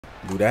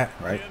Do that,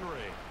 right?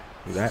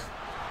 Do that.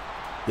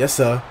 Yes,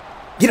 sir.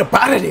 Get up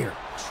out of there.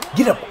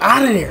 Get up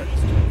out of there.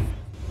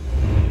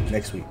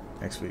 Next week.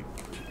 Next week.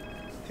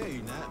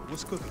 Hey, Nat,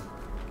 what's cooking?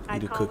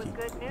 Eat a cookie.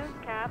 Good news,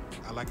 Cap.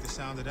 I like the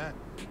sound of that.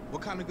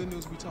 What kind of good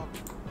news we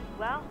talking?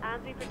 Well,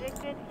 as we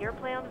predicted, your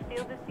play on the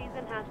field this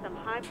season has some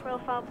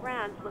high-profile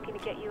brands looking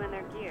to get you in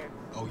their gear.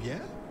 Oh,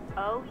 yeah?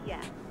 Oh,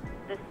 yes.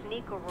 The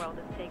sneaker world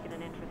has taken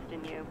an interest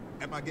in you.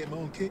 Am I getting my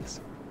own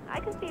kicks? I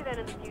can see that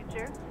in the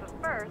future, but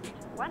first,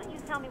 why don't you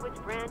tell me which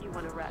brand you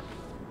want to rep?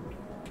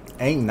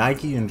 Ain't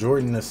Nike and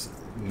Jordan this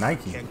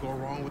Nike? Can't go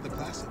wrong with the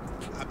classic.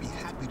 I'd be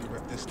happy to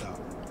rep this style.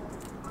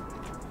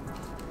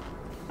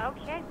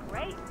 Okay,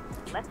 great.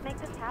 Let's make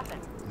this happen.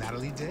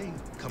 Natalie Day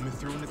coming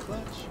through in the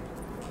clutch.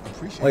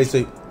 Appreciate Wait,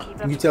 so Keep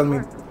up you the telling me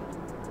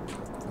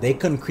work. they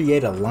couldn't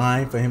create a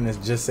line for him to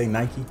just say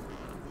Nike?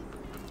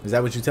 Is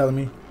that what you telling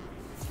me?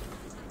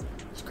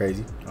 It's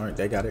crazy. All right,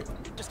 they got it.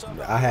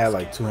 I had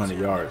like 200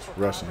 yards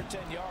rushing,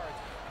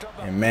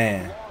 and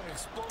man,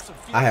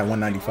 I had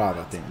 195,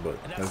 I think. But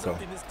let's go.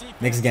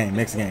 Next game.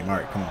 Next game. All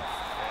right, come on.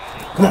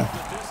 Come on.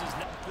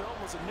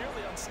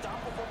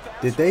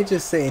 Did they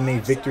just say in a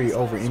victory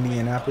over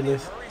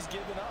Indianapolis?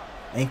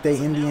 Ain't they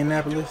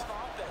Indianapolis?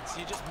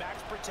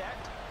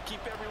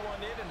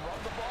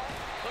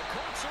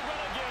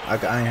 I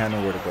ain't had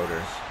nowhere to go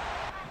there.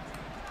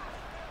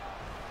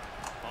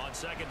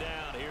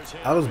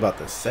 I was about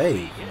to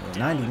say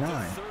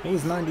 99.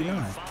 Who's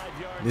 99?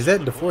 Is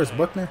that DeForest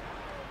Buckner?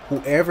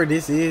 Whoever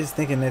this is,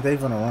 thinking that they're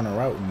gonna run a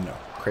route? No,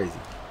 crazy.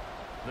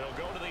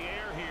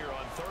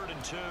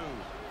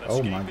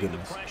 Oh my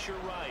goodness.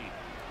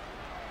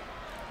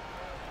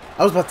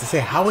 I was about to say,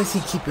 how is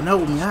he keeping up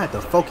with me? I had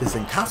to focus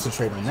and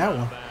concentrate on that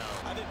one.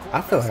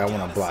 I feel like I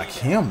want to block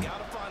him.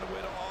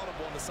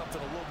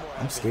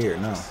 I'm scared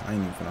now. I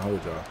ain't even gonna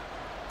hold y'all.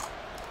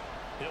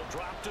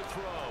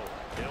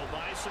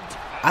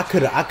 I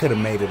could have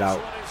made it out.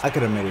 I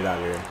could have made it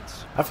out of there.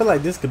 I feel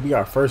like this could be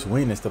our first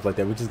win and stuff like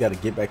that. We just got to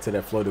get back to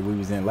that flow that we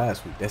was in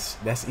last week.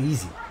 That's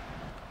easy.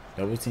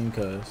 Double team,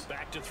 cuz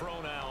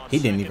he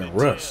didn't even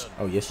rush.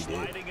 Oh yes, he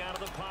did.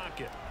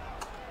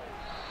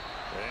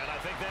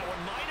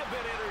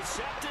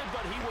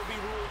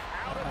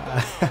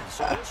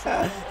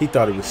 He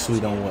thought it was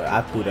sweet on what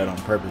I threw that on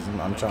purpose.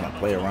 I'm trying to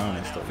play around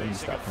and stuff. Let me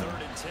stop playing.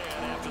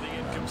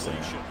 You know what I'm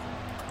saying?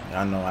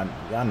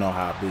 Y'all know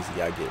how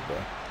busy I get, bro.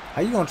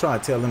 How you gonna try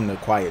to tell them to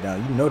quiet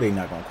down? You know they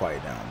not gonna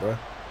quiet down, bro.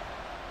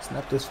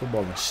 Snap this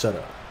football and shut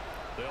up.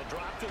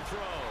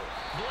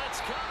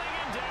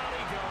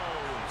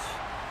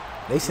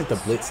 They sent the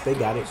blitz. They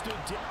got it.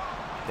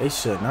 They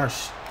shutting our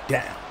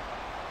down.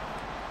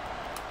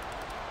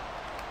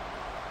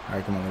 All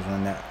right, come on, let's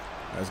run that.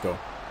 Let's go.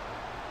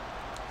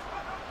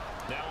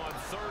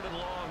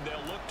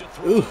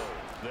 Ooh.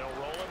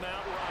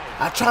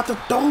 I tried to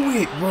throw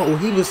it, bro.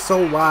 He was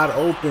so wide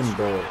open,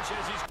 bro.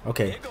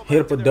 Okay,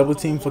 hit up a double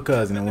team for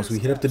Cousin, and once we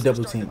hit up the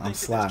double team, I'm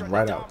sliding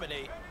right out.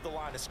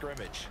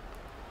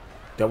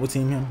 Double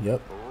team him.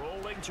 Yep.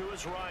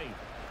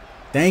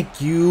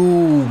 Thank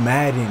you,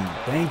 Madden.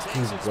 Thank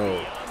you,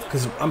 bro.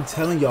 Because I'm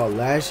telling y'all,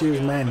 last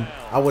year's Madden,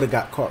 I would have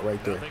got caught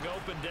right there.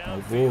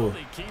 Oh, boy.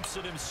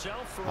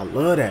 I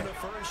love that.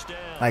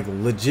 Like,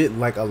 legit,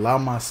 like, allow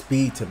my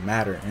speed to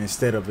matter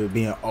instead of it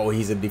being, oh,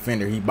 he's a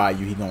defender, he by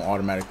you, he gonna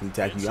automatically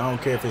attack you. I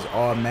don't care if it's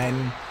all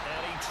Madden,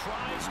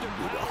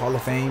 Hall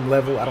of Fame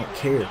level, I don't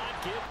care.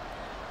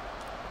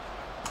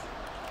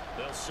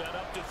 They'll set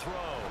up to throw.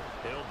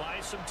 It'll buy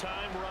some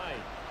time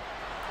right.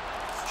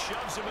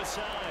 Shoves him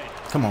aside.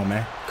 Come on,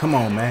 man. Come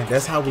on, man.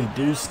 That's how we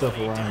do stuff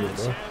around here,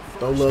 bro.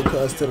 Throw little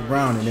cuz to the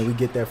ground, and then we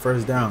get that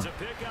first down.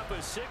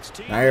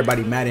 Now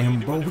everybody mad at him.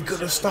 Bro, we could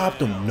have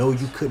stopped him. No,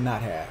 you could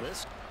not have.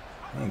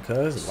 Man,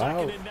 cuz,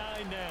 wow.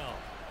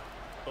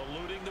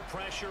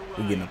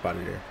 We getting up out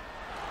of there.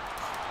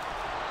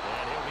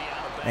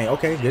 Hey,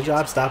 okay. Good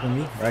job stopping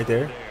me right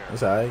there.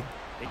 That's all right.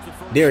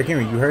 Derrick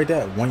Henry, you heard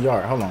that? 1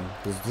 yard. Hold on.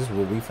 This is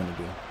what we finna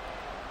do.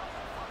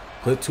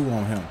 Put 2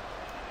 on him.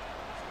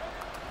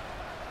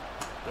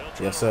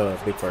 Yes, sir.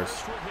 Big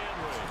first.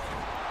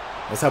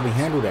 That's how we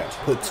handle that.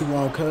 Put 2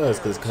 on cuz,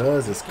 because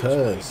cuz is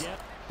cuz.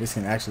 This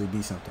can actually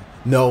be something.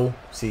 No.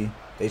 See,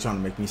 they trying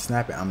to make me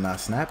snap it. I'm not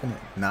snapping it.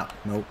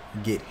 Nope.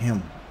 Get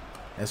him.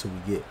 That's what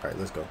we get. All right,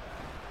 let's go.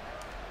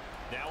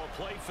 Now a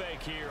play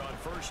fake here on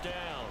first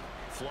down.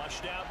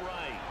 Flushed out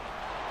right.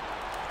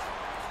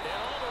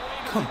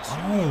 Come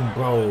on,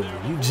 bro.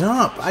 You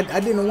jump. I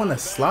didn't want to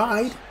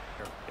slide.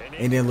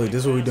 And then look,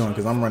 this is what we're doing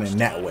because I'm running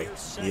that way.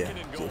 Yeah.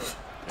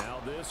 Now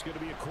this going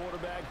to be a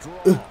quarterback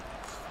draw.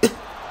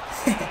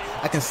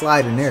 I can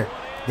slide in there.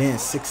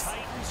 Dance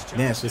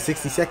for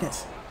 60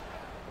 seconds.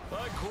 A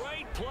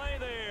great play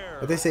there.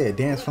 What they say, a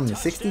dance from the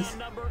 60s?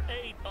 Number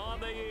 8 on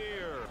the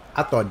year.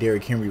 I thought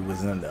Derrick Henry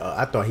was in the.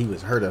 I thought he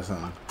was hurt or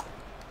something.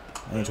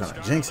 I ain't trying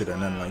to jinx it or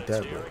nothing like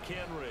that, but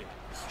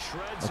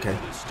okay.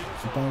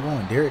 Keep on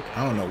going, Derrick.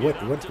 I don't know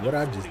what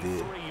I just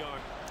did.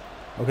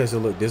 Okay, so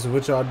look, this is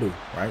what y'all do,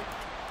 right?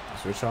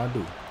 This is what y'all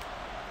do.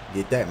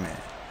 Get that man.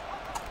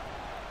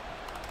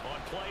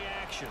 On play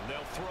action,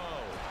 they'll throw.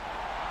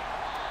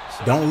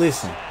 Don't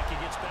listen.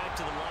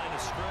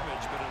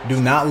 Do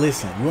not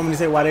listen. You want me to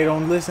say why they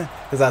don't listen?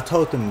 Because I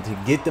told them to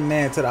get the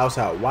man to the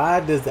outside.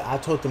 I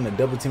told them to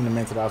double team the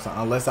man to the outside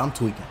unless I'm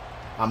tweaking.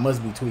 I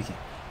must be tweaking.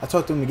 I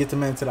told them to get the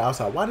man to the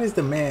outside. Why does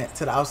the man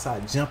to the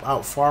outside jump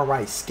out far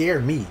right, scare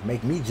me,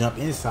 make me jump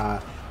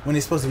inside when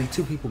it's supposed to be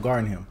two people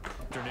guarding him?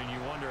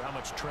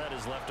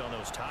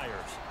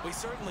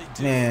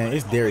 Man,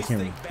 it's Derrick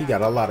Henry. He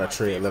got a lot of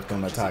tread left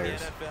on the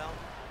tires.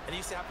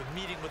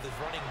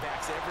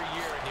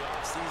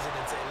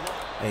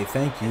 Hey,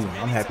 thank you.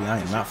 I'm happy I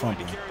am not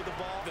fumbling.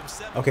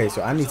 Okay,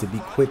 so I need to be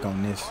quick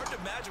on this.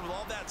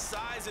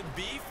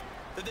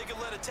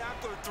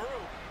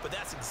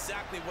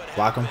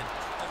 Block him.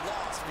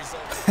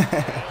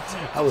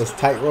 I was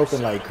tight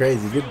roping like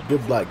crazy.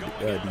 Good block,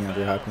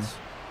 DeAndre Hopkins.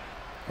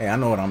 Hey, I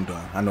know what I'm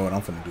doing. I know what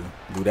I'm finna do.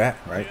 Do that,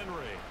 right?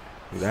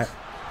 Do that.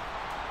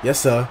 Yes,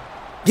 sir.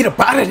 Get up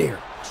out of there.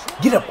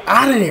 Get up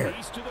out of there.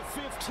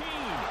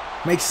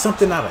 Make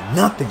something out of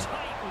nothing.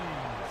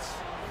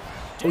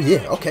 Oh,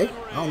 yeah, okay.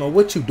 I don't know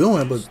what you're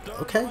doing, but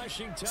okay.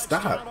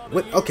 Stop.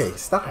 What? Okay,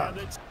 stop.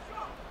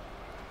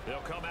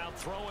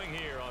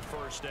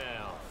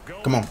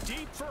 Come on.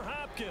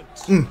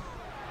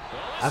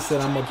 I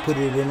said I'm going to put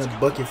it in a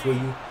bucket for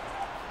you.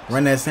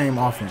 Run that same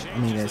offense. I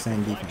mean, that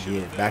same defense.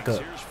 Yeah, back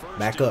up.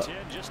 Back up.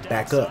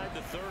 Back up.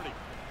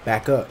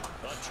 Back up.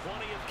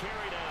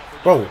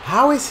 Bro,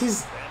 how is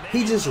his...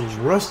 He just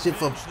rushed it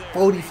for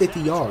 40, 50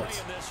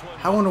 yards.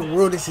 How in the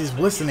world is his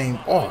what's the name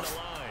off?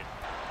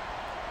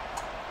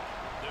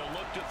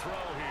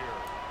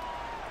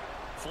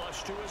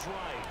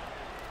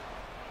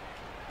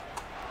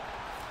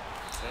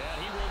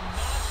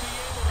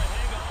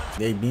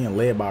 They being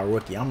led by a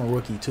rookie. I'm a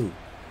rookie too,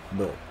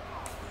 but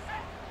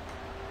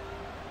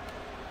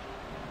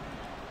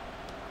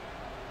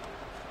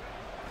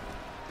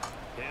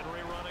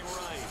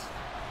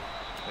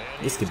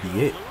this could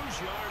be it.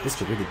 This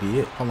could really be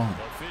it. Hold on.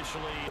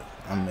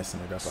 I'm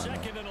messing it up. I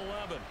know.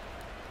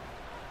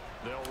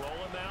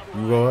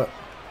 You roll up.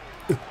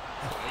 He's going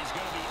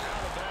to be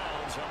out of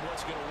bounds on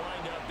what's going to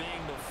wind up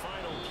being the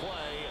final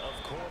play of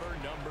quarter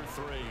number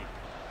 3.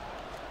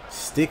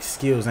 Stick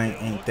skills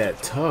ain't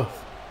that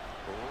tough.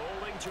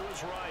 Rolling to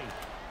his right.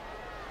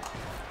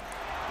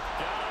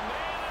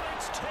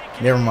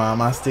 Never mind,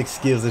 my stick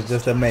skills is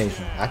just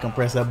amazing. I can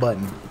press that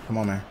button. Come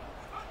on, man.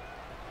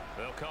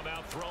 They'll come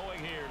out throwing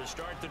here to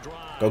start the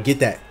drive. Go get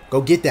that.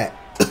 Go get that.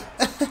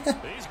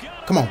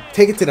 Come on,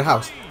 take it to the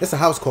house. That's a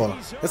house call.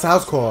 That's a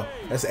house call.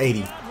 That's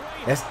 80.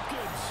 That's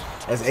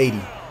 80.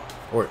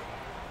 Or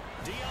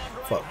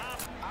fuck.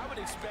 I would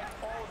expect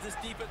all of this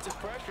defensive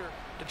pressure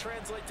to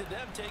translate to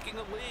them taking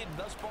a lead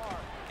thus far.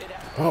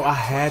 Bro, I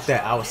had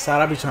that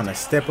outside. I be trying to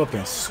step up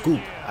and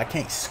scoop. I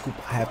can't scoop.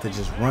 I have to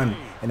just run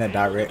in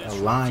a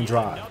line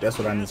drive. That's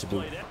what I need to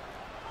do.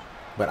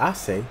 But I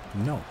say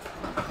no.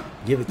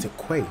 Give it to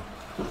Quay.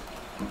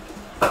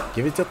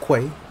 Give it to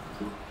Quay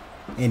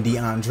and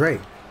DeAndre.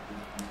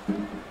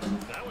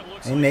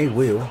 And they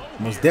will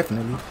most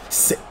definitely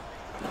sit.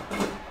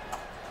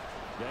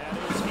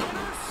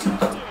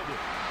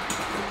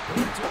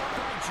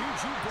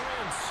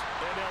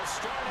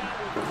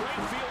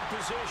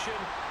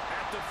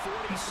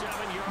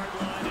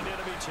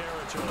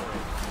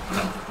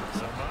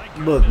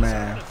 Look,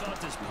 man.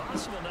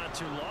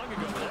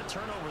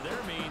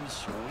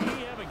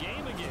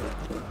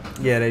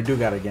 Yeah, they do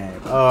got a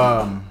game.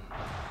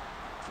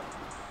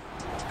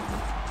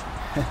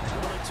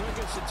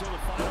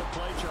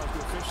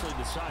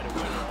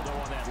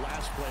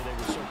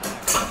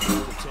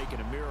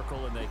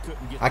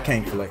 I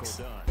can't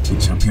flex.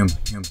 I'm him.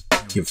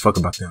 Give a fuck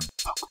about them.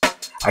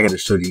 I gotta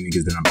show these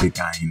niggas that I'm big.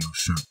 I ain't no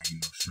shrimp.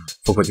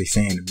 Fuck what they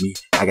saying to me.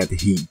 I got the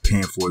heat,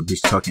 paying for it,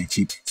 bitch, talking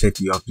cheap.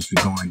 Safety off, bitch,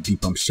 we going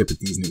deep. I'm shipping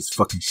these niggas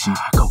fucking sheep.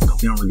 Go.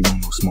 They don't really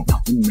want no smoke.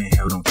 Them man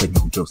hell don't take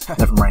no jokes.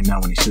 Left and right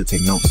now when they should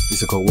take notes.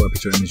 It's a cold world,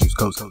 picture image use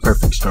coast.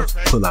 Perfect strokes.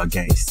 Pull out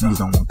gangs. Niggas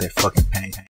don't want that fucking pain.